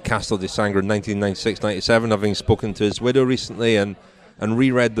in Castel di Sangro in 1996-97, having spoken to his widow recently and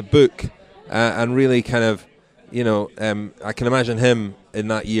reread the book and really kind of, I can imagine him in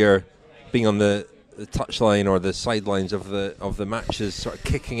that year being on the touchline or the sidelines of the matches, sort of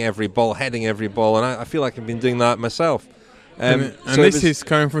kicking every ball, heading every ball, and I feel like I've been doing that myself. And this is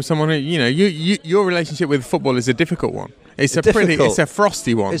coming from someone who, your relationship with football is a difficult one. It's a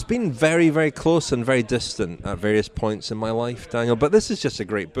frosty one. It's been very, very close and very distant at various points in my life, Daniel. But this is just a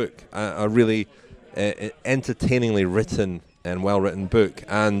great book, a really entertainingly written and well-written book,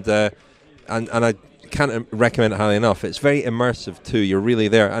 and I can't recommend it highly enough. It's very immersive too. You're really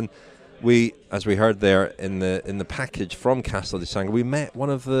there, and as we heard there in the package from Castel di Sangro, we met one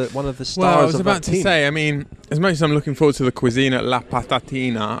of the stars. Well, I was of about that to team. say, I mean, as much as I'm looking forward to the cuisine at La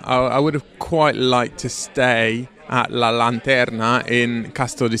Patatina, I would have quite liked to stay at La Lanterna in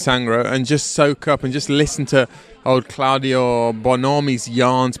Castel di Sangro and just soak up and just listen to old Claudio Bonomi's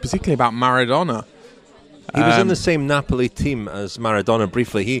yarns, particularly about Maradona. He was in the same Napoli team as Maradona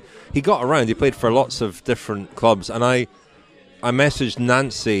briefly. He got around. He played for lots of different clubs, and I messaged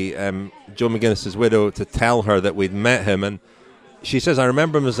Nancy, Joe McGuinness's widow, to tell her that we'd met him, and she says, I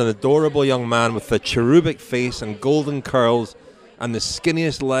remember him as an adorable young man with a cherubic face and golden curls and the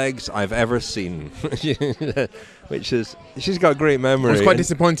skinniest legs I've ever seen. Which is, she's got a great memory. I was quite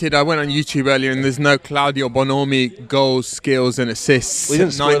disappointed. I went on YouTube earlier and there's no Claudio Bonomi goals, skills and assists. He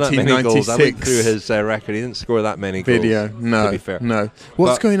didn't score that many goals. I looked through his record. He didn't score that many video. goals. No, to be fair. No.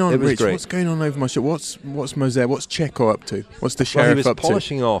 What's But going on, it was Rich? great. What's going on over my show? What's Moser? What's Checo up to? What's the Well, sheriff he was up to?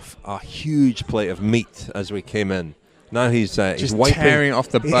 polishing off a huge plate of meat as we came in. Now he's Just wiping, tearing off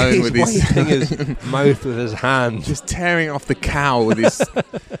the bone he's with his wiping his mouth with his hand. Just tearing off the cow with his.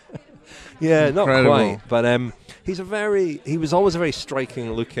 Yeah, not Incredible. quite. But he was always a very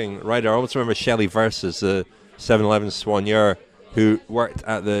striking looking rider. I always remember Shelley Versus, the 711 Soigneur, who worked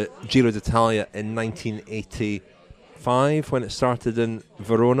at the Giro d'Italia in 1985 when it started in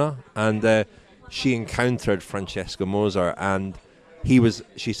Verona, and she encountered Francesco Moser, and he was,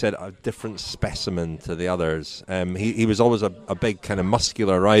 she said, a different specimen to the others. He was always a big kind of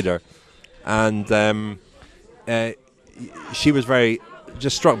muscular rider, and she was very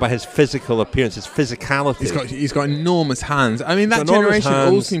just struck by his physical appearance, his physicality. He's got enormous hands. I mean, that enormous generation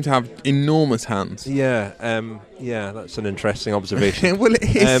all hands. seem to have enormous hands. Yeah, that's an interesting observation. Well,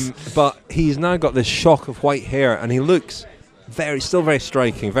 it is. But he's now got this shock of white hair, and he looks still very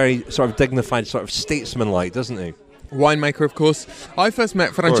striking, very sort of dignified, sort of statesman-like, doesn't he? Winemaker, of course. I first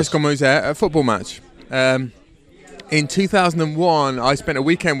met Francesco Moser at a football match. In 2001, I spent a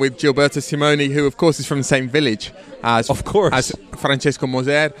weekend with Gilberto Simoni, who, of course, is from the same village as Francesco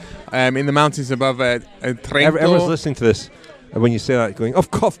Moser, in the mountains above Trento. Everyone's listening to this when you say that, going,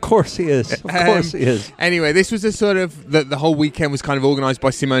 of course he is. Of course he is. Anyway, this was a sort of the whole weekend was kind of organised by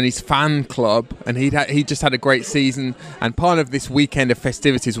Simoni's fan club, and he just had a great season. And part of this weekend of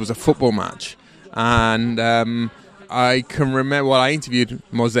festivities was a football match, and I can remember. Well, I interviewed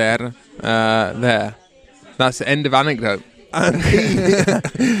Moser there. That's the end of anecdote. And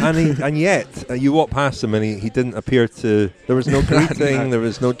yet you walk past him and he didn't appear to. There was no greeting. There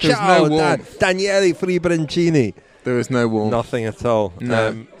was no ciao, Daniele Fribrancini. There was no warmth. Nothing at all.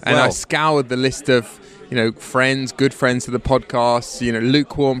 No. And I scoured the list of friends, good friends of the podcast,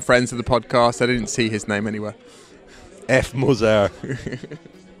 lukewarm friends of the podcast. I didn't see his name anywhere. F. Moser.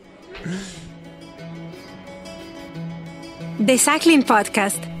 The Cycling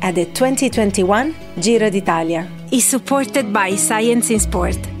Podcast at the 2021 Giro d'Italia is supported by Science in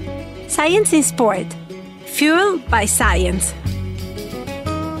Sport. Science in Sport. Fueled by science.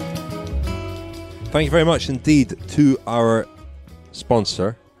 Thank you very much indeed to our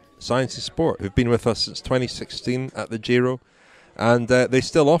sponsor, Science in Sport, who've been with us since 2016 at the Giro. And they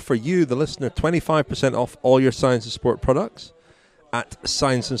still offer you, the listener, 25% off all your Science in Sport products at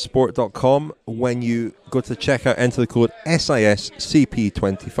scienceinsport.com. When you go to checkout, enter the code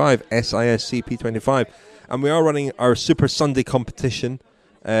SISCP25, SISCP25. And we are running our Super Sunday competition.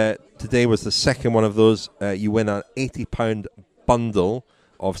 Today was the second one of those. You win an £80 bundle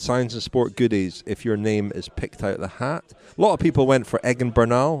of Science and Sport goodies if your name is picked out of the hat. A lot of people went for Egan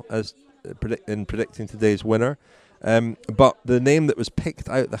Bernal as in predicting today's winner. But the name that was picked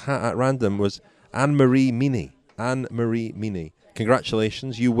out of the hat at random was Anne-Marie Meany. Anne-Marie Meany.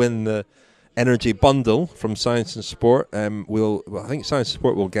 Congratulations, you win the energy bundle from Science and Sport. I think Science and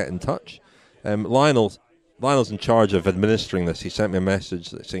Sport will get in touch. Lionel's in charge of administering this. He sent me a message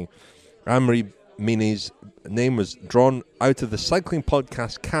saying, Anne-Marie Meany's name was drawn out of the cycling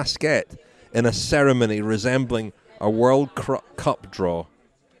podcast Casket in a ceremony resembling a World Cup draw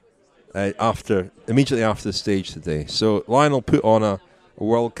immediately after the stage today. So Lionel put on a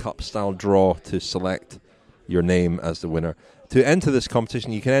World Cup style draw to select your name as the winner. To enter this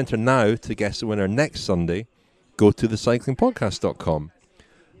competition, you can enter now to guess the winner next Sunday. Go to thecyclingpodcast.com.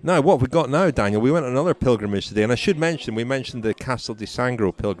 Now, what have we got now, Daniel? We went on another pilgrimage today, and I should mention, we mentioned the Castel di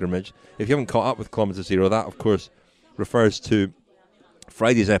Sangro pilgrimage. If you haven't caught up with Kilometre Zero, that, of course, refers to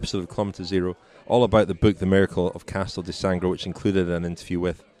Friday's episode of Kilometre Zero, all about the book The Miracle of Castel di Sangro, which included an interview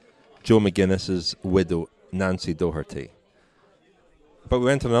with Joe McGuinness's widow, Nancy Doherty. But we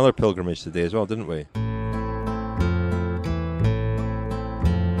went on another pilgrimage today as well, didn't we?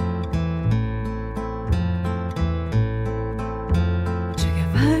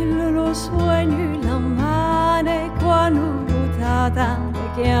 Sueño la mane quando luttata mi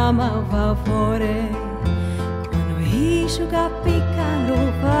chiamava fuori quando io capicca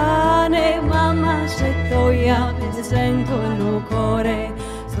lo pane mamma se toia mi sento il cuore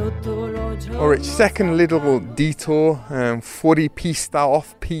sotto lo giorno. All right, second little detour, fuori pista,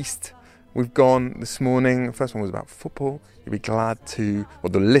 off piste. We've gone this morning. The first one was about football. You'll be glad to, or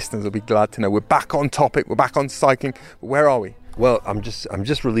the listeners will be glad to know, we're back on topic. We're back on cycling. But where are we? Well, I'm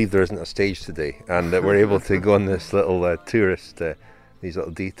just relieved there isn't a stage today, and that we're able to go on this little these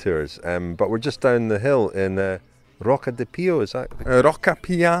little detours. But we're just down the hill in Rocca di Pio, is that? Rocca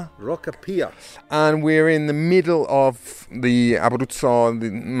Pia. Rocca Pia. And we're in the middle of the Abruzzo,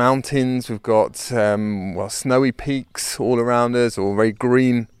 the mountains. We've got snowy peaks all around us, or very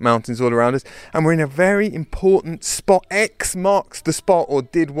green mountains all around us. And we're in a very important spot. X marks the spot, or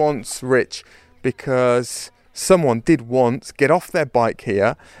did once, Rich, because someone did once get off their bike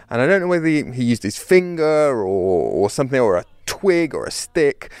here, and I don't know whether he used his finger or something, or a twig or a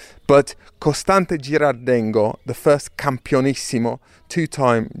stick, but Costante Girardengo, the first Campionissimo,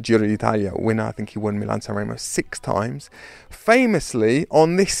 2-time Giro d'Italia winner, I think he won Milan-San Remo 6 times, famously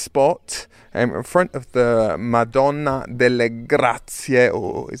on this spot, in front of the Madonna delle Grazie,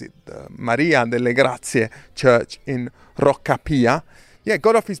 or is it the Maria delle Grazie church in Rocca Pia,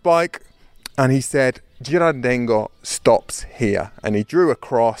 got off his bike, and he said, Girardengo stops here, and he drew a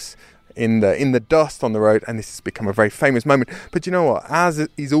cross in the dust on the road, and this has become a very famous moment. But you know what, as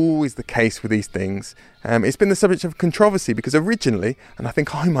is always the case with these things, it's been the subject of controversy, because originally, and I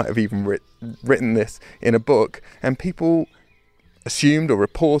think I might have even written this in a book, and people assumed or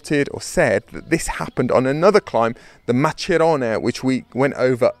reported or said that this happened on another climb, the Macerone, which we went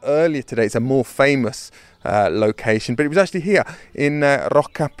over earlier today. It's a more famous location, but it was actually here in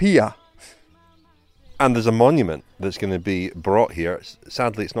Rocca Pia. And there's a monument that's going to be brought here.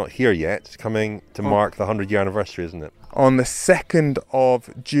 Sadly, it's not here yet. It's coming to mark the 100-year anniversary, isn't it? On the 2nd of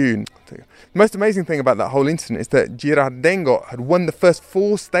June. The most amazing thing about that whole incident is that Girardengo had won the first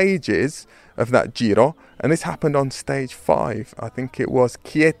 4 stages of that Giro, and this happened on stage 5. I think it was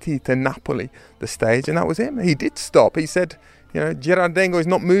Chieti to Napoli, the stage, and that was him. He did stop. He said, Girardengo is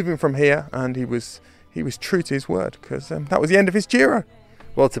not moving from here, and he was true to his word, because that was the end of his Giro.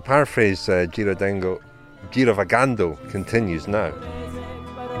 Well, to paraphrase Girardengo, Girovagando continues now.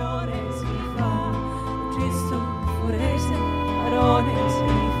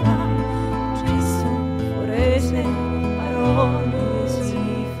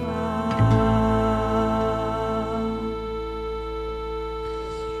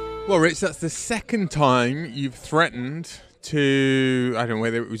 Well, Rich, that's the second time you've threatened to, I don't know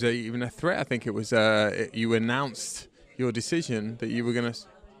whether it was even a threat, I think it was, you announced your decision that you were going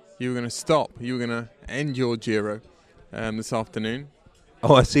to stop, you were going to end your Giro this afternoon.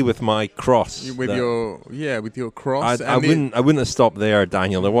 Oh, I see, with my cross. With your cross. I wouldn't have stopped there,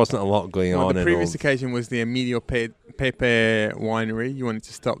 Daniel. There wasn't a lot going on. The previous occasion was the Emilio Pepe winery. You wanted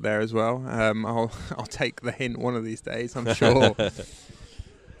to stop there as well. I'll take the hint one of these days, I'm sure.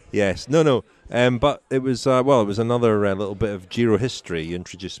 Yes, no. But it was it was another little bit of Giro history you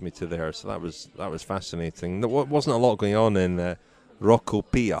introduced me to there, so that was fascinating. There wasn't a lot going on in Rocca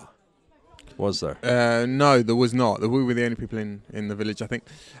Pia, was there? No, there was not. We were the only people in the village, I think.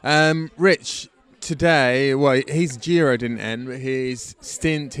 Rich, today, his Giro didn't end, but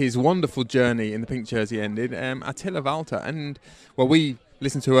his wonderful journey in the pink jersey ended. Attila Valter, and we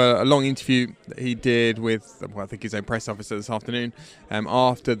listened to a long interview that he did with, I think, his own press officer this afternoon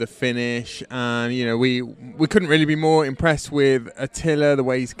after the finish, and we couldn't really be more impressed with Attila, the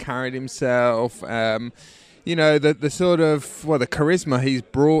way he's carried himself, the sort of the charisma he's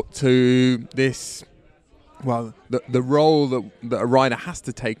brought to this well, the role that a rider has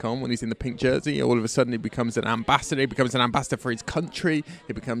to take on when he's in the pink jersey. All of a sudden, he becomes an ambassador. He becomes an ambassador for his country.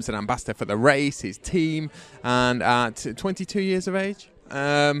 He becomes an ambassador for the race, his team. And at 22 years of age,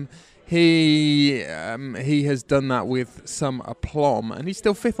 he has done that with some aplomb, and he's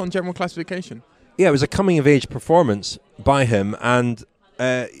still 5th on general classification. Yeah, it was a coming-of-age performance by him, and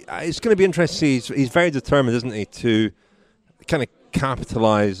it's going to be interesting. He's very determined, isn't he, to kind of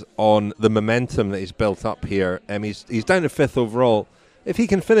capitalise on the momentum that he's built up here. He's down to 5th overall. If he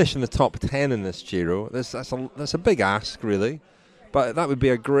can finish in the top 10 in this Giro, that's a big ask, really. But that would be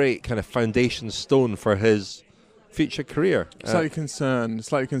a great kind of foundation stone for his future career. Slightly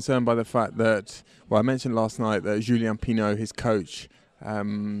concerned by the fact that, well, I mentioned last night that Julien Pinot, his coach,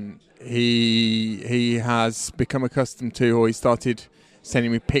 he has become accustomed to, or he started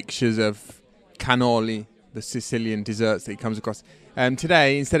sending me pictures of cannoli, the Sicilian desserts that he comes across.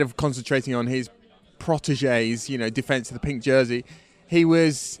 Today, instead of concentrating on his protege's, defence of the pink jersey, he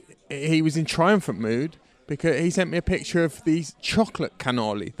was in triumphant mood because he sent me a picture of these chocolate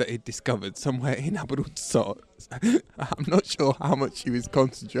cannoli that he'd discovered somewhere in Abruzzo. I'm not sure how much he was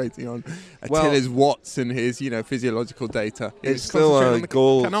concentrating on Attila's watts and his, physiological data. It's still a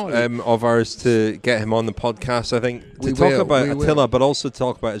goal of ours to get him on the podcast, I think, to talk about Attila, but also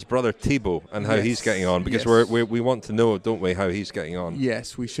talk about his brother Thibaut and how he's getting on, because we want to know, don't we, how he's getting on.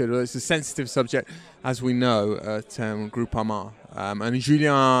 Yes, we should. It's a sensitive subject, as we know, at Groupama. And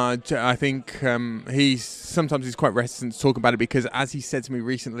Julien, I think he's quite reticent to talk about it because, as he said to me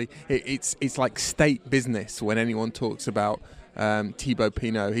recently, it's like state business when anyone talks about Thibaut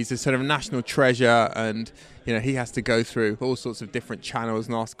Pinot. He's a sort of national treasure, and he has to go through all sorts of different channels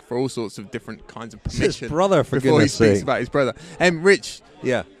and ask for all sorts of different kinds of permission. It's his brother, for before he goodness speaks sake. about his brother. Rich,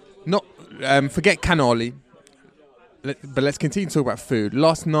 not forget cannoli. But let's continue to talk about food.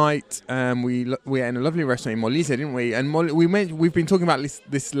 Last night, we ate in a lovely restaurant in Molise, didn't we? And we've been talking about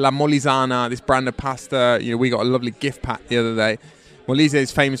this La Molisana, this brand of pasta. We got a lovely gift pack the other day. Molise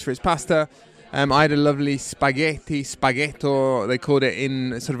is famous for its pasta. I had a lovely spaghetto, they called it,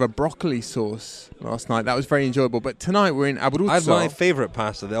 in sort of a broccoli sauce last night. That was very enjoyable. But tonight we're in Abruzzo. I had my favourite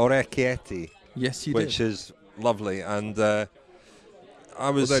pasta, the orecchietti. Yes, you which did. is lovely. And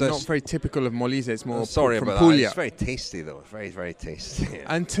although not very typical of Molise, it's more sorry from about Puglia. that. It's very tasty, though. Very, very tasty.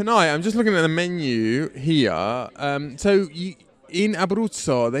 And tonight, I'm just looking at the menu here. In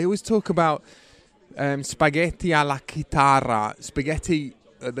Abruzzo, they always talk about spaghetti alla chitarra, spaghetti,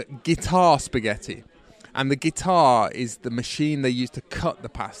 the guitar spaghetti. And the guitar is the machine they use to cut the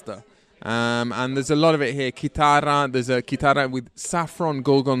pasta. And there's a lot of it here. Chitarra, there's a chitarra with saffron,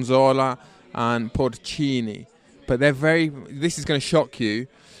 gorgonzola, and porcini. But this is going to shock you.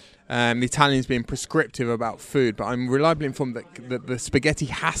 The Italians being prescriptive about food, but I'm reliably informed that the spaghetti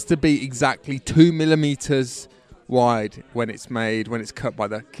has to be exactly 2 millimeters wide when it's cut by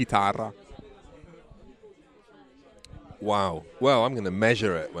the chitarra. Wow. Well, I'm going to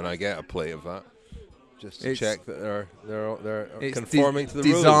measure it when I get a plate of that, just to check that they're conforming to the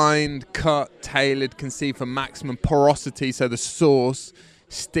rules. Designed, cut, tailored, conceived for maximum porosity, so the sauce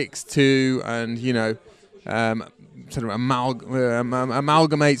sticks to and sort of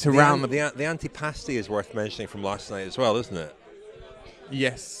amalgamates around the antipasti is worth mentioning from last night as well, isn't it?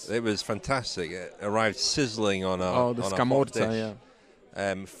 Yes, it was fantastic. It arrived sizzling on the scamorza,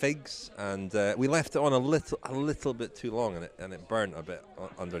 figs, and we left it on a little bit too long, and it burnt a bit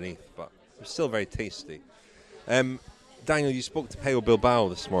underneath, but it was still very tasty. Daniel, you spoke to Pello Bilbao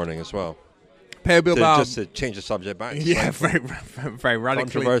this morning as well. Pello Bilbao. Just to change the subject back. Very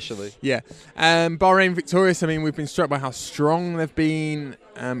radically. Controversially. Yeah. Bahrain victorious. I mean, we've been struck by how strong they've been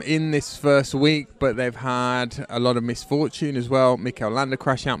in this first week, but they've had a lot of misfortune as well. Mikel Landa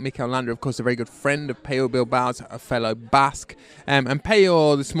crash out. Mikel Landa, of course, a very good friend of Pello Bilbao's, a fellow Basque. And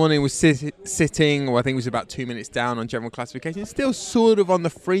Pello this morning was sitting, or I think it was about 2 minutes down on general classification, still sort of on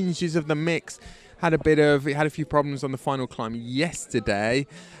the fringes of the mix. Had a few problems on the final climb yesterday.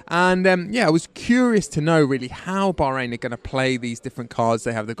 And I was curious to know really how Bahrain are going to play these different cards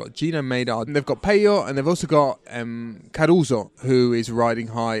they have. They've got Gino Maynard, and they've got Pello, and they've also got Caruso, who is riding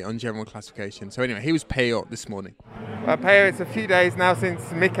high on general classification. So anyway, he was Pello this morning. Pello, it's a few days now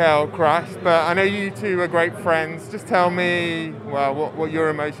since Mikel crashed, but I know you two are great friends. Just tell me, what your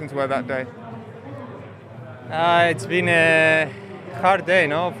emotions were that day. It's been a hard day,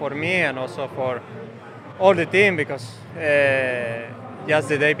 for me and also for all the team, because just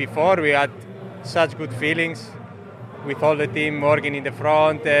the day before we had such good feelings with all the team working in the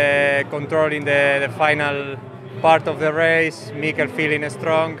front, controlling the final part of the race. Mikel feeling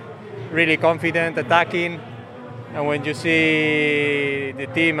strong, really confident, attacking, And when you see the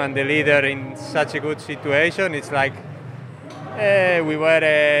team and the leader in such a good situation, it's like we were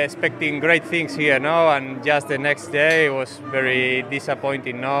expecting great things here, no? And just the next day was very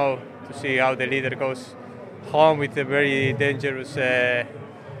disappointing, no? To see how the leader goes home with a very dangerous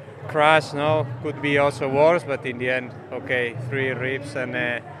crash, no? Could be also worse, but in the end, okay, 3 ribs and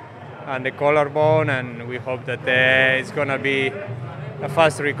the collarbone, and we hope that it's gonna be a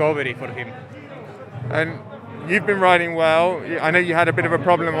fast recovery for him. And you've been riding well. I know you had a bit of a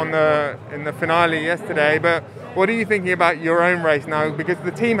problem in the finale yesterday, but what are you thinking about your own race now? Because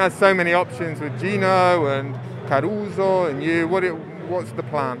the team has so many options with Gino and Caruso and you. What's the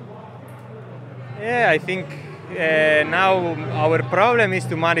plan? Yeah, I think now our problem is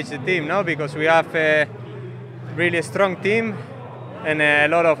to manage the team, no? Because we have a really strong team and a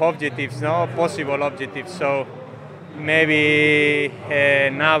lot of objectives, no? Possible objectives. So maybe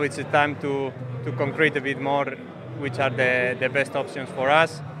now it's the time to concrete a bit more which are the best options for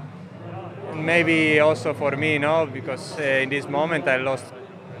us. Maybe also for me, no? Because in this moment I lost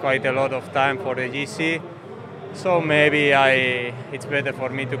quite a lot of time for the GC. So maybe it's better for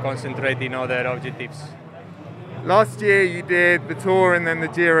me to concentrate in other objectives. Last year you did the Tour and then the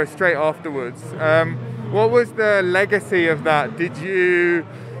Giro straight afterwards. What was the legacy of that? Do you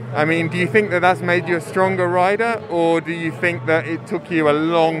think that that's made you a stronger rider, or do you think that it took you a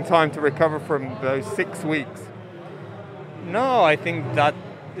long time to recover from those 6 weeks? No, I think that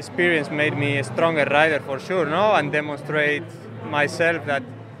experience made me a stronger rider for sure, no? And demonstrate myself that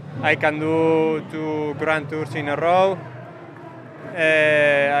I can do 2 Grand Tours in a row.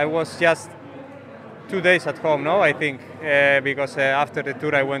 I was just 2 days at home, no? I think, because after the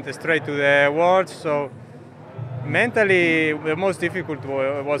Tour I went straight to the Worlds. So mentally, the most difficult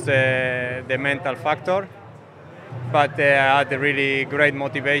was the mental factor. But I had a really great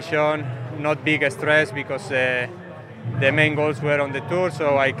motivation, not big stress, because the main goals were on the Tour.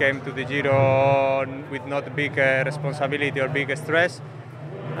 So I came to the Giro with not big responsibility or big stress,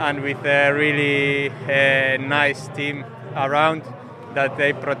 and with a really nice team around that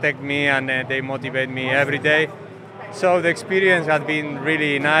they protect me and they motivate me every day. So the experience has been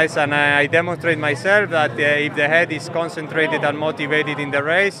really nice, and I demonstrate myself that if the head is concentrated and motivated in the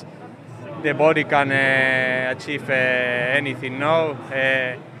race, the body can achieve anything. No,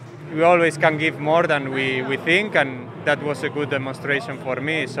 we always can give more than we think, and that was a good demonstration for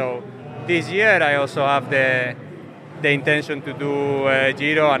me. So this year I also have the intention to do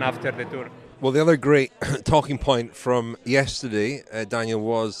Giro and after the Tour. Well, the other great talking point from yesterday, Daniel,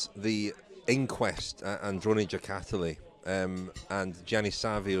 was the inquest at Androni Giocattoli and Gianni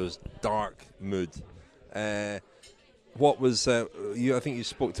Savio's dark mood. What was I think you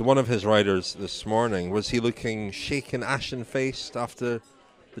spoke to one of his riders this morning. Was he looking shaken, ashen-faced after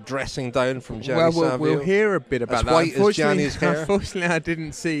the dressing down from Gianni Savio? We'll hear a bit about that. White as Gianni's hair. Unfortunately, I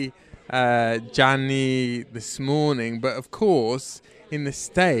didn't see Gianni this morning, but of course, in the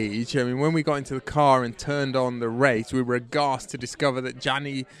stage, I mean, when we got into the car and turned on the race, we were aghast to discover that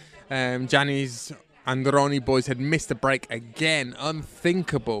Gianni's Androni boys had missed a break again.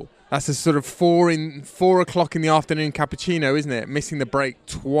 Unthinkable. That's a sort of 4 o'clock in the afternoon cappuccino, isn't it? Missing the break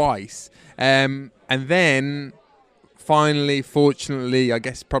twice. And then, finally, fortunately, I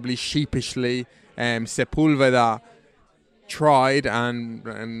guess probably sheepishly, Sepulveda tried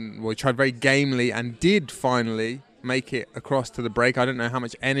tried very gamely and did finally make it across to the break. I don't know how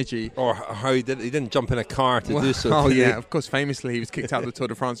much energy or how he didn't jump in a car to do so. Oh yeah, of course, famously he was kicked out of the Tour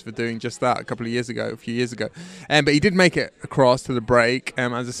de France for doing just that a few years ago. But he did make it across to the break.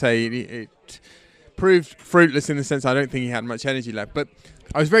 As I say, it proved fruitless in the sense I don't think he had much energy left. But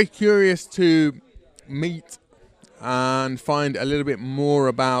I was very curious to meet and find a little bit more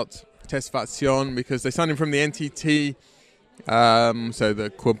about Tesfazion, because they signed him from the NTT, so the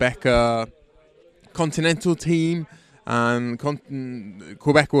Quebec continental team, and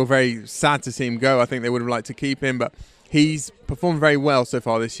Quebec were very sad to see him go. I think they would have liked to keep him, but he's performed very well so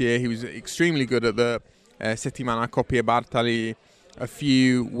far this year. He was extremely good at the Settimana Coppia Bartali a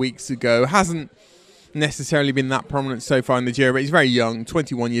few weeks ago. Hasn't necessarily been that prominent so far in the Giro, but he's very young,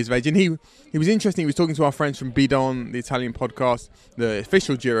 21 years of age, and he was interesting. He was talking to our friends from Bidon, the Italian podcast, the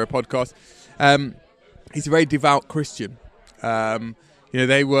official Giro podcast. He's a very devout Christian.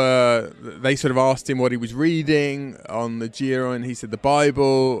 They sort of asked him what he was reading on the Giro, and he said the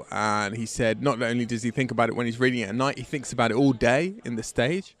Bible, and he said not only does he think about it when he's reading it at night, he thinks about it all day in the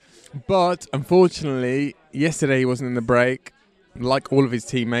stage. But unfortunately, yesterday he wasn't in the break, like all of his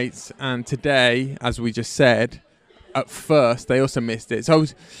teammates, and today, as we just said, at first. They also missed it. So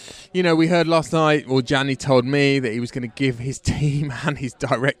we heard last night, or Gianni told me that he was going to give his team and his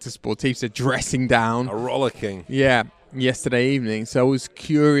director sportifs a dressing down. A rollicking. Yeah, yesterday evening. So I was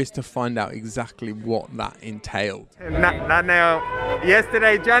curious to find out exactly what that entailed. Now,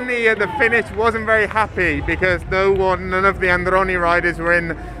 yesterday, Gianni at the finish wasn't very happy because none of the Androni riders were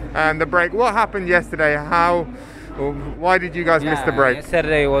in the break. What happened yesterday? Why did you guys miss the break?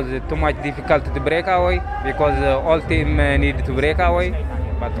 Yesterday was too much difficult to break away because all team needed to break away.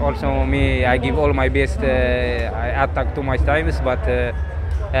 But also me, I give all my best. I attack too much times, but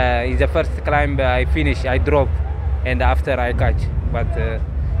in the first climb I finish, I drop, and after I catch. But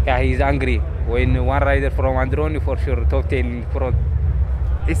he's angry. When one rider from Androni, for sure, top 10 in front.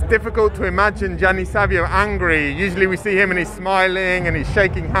 It's difficult to imagine Gianni Savio angry. Usually we see him and he's smiling and he's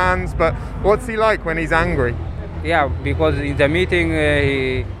shaking hands, but what's he like when he's angry? Yeah, because in the meeting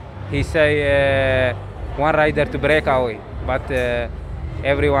he say one rider to break away, but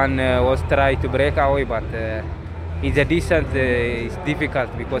everyone was trying to break away, but in the descent it's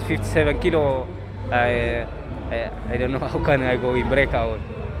difficult because 57 kilo, I don't know how can I go in breakaway.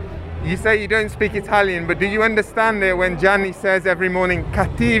 You say you don't speak Italian, but do you understand it when Gianni says every morning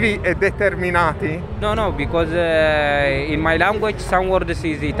cattivi e determinati? No, because in my language some words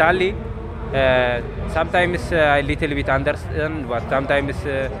is Italian. Sometimes I little bit understand, but sometimes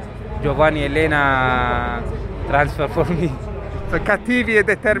Giovanni Elena transfer for me. So cattivi e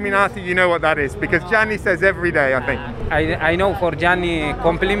determinati, you know what that is, because Gianni says every day, I think. I know for Gianni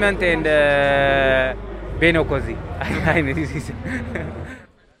compliment and bene così.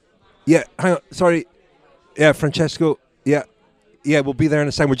 Yeah, hang on, sorry. Yeah, Francesco. Yeah, we'll be there in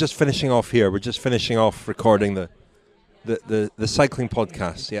a second. We're just finishing off here. We're just finishing off recording the cycling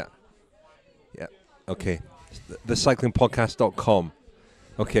podcast. Yeah. Okay. Thecyclingpodcast.com.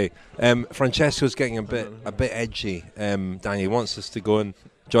 Okay. Francesco's getting a bit edgy. Danny wants us to go and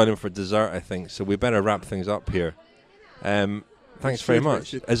join him for dessert, I think. So we better wrap things up here. Thanks very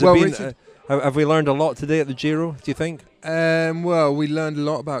much. Has it been? Have we learned a lot today at the Giro? Do you think? Well, we learned a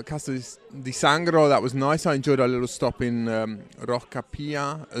lot about Castel di Sangro. That was nice. I enjoyed our little stop in Rocca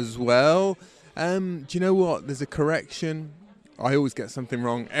as well. Do you know what? There's a correction. I always get something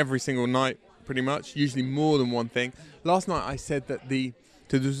wrong every single night, pretty much. Usually more than one thing. Last night I said that there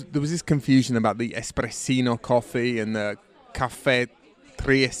was this confusion about the espressino coffee and the caffè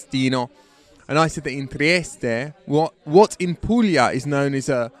triestino. And I said that in Trieste, what in Puglia is known as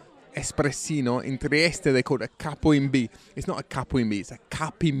a espressino, in Trieste they call it a capo in B. It's not a capo in B, it's a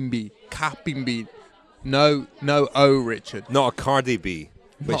cap in B. Cap in B. No O, Richard. Not a Cardi B,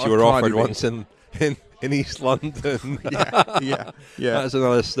 which you were offered once in East London. Yeah. That's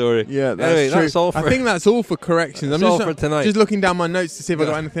another story. Yeah, that's anyway, true. That's all for, I think that's all for corrections. That's all for tonight. Just looking down my notes to see if I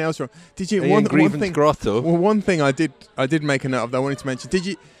got anything else wrong. Did you? One thing. Grotto? Well, one thing I did make a note of that I wanted to mention.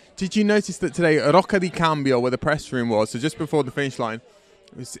 Did you notice that today, Rocca di Cambio, where the press room was, so just before the finish line,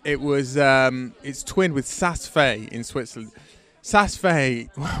 it's twinned with Saas-Fee in Switzerland. Saas-Fee,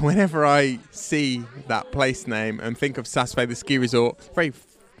 whenever I see that place name and think of Saas-Fee, the ski resort, very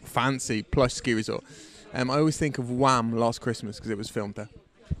fancy, plush ski resort, I always think of Wham! Last Christmas because it was filmed there.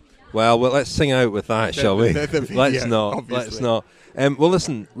 Well, let's sing out with that, shall we? Let's not. Obviously. Let's not. Well,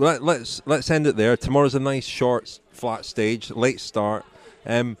 listen. Let's end it there. Tomorrow's a nice, short, flat stage, late start.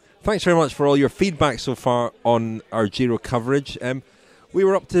 Thanks very much for all your feedback so far on our Giro coverage. We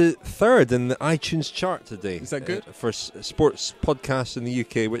were up to 3rd in the iTunes chart today. Is that good? For sports podcasts in the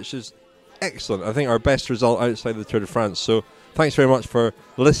UK, which is excellent. I think our best result outside the Tour de France. So thanks very much for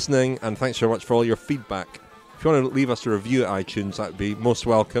listening, and thanks very much for all your feedback. If you want to leave us a review at iTunes, that would be most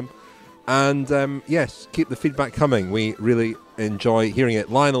welcome. And yes, keep the feedback coming. We really enjoy hearing it.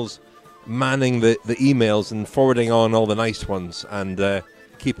 Lionel's manning the emails and forwarding on all the nice ones, and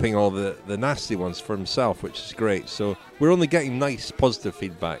keeping all the nasty ones for himself, which is great. So we're only getting nice, positive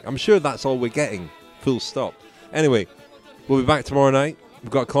feedback. I'm sure that's all we're getting, full stop. Anyway, we'll be back tomorrow night.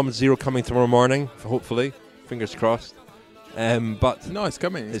 We've got Common Zero coming tomorrow morning, hopefully. Fingers crossed. But no, it's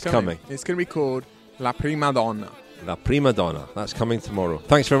coming. It's coming. It's going to be called La Prima Donna. La Prima Donna. That's coming tomorrow.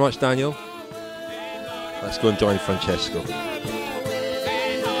 Thanks very much, Daniel. Let's go and join Francesco.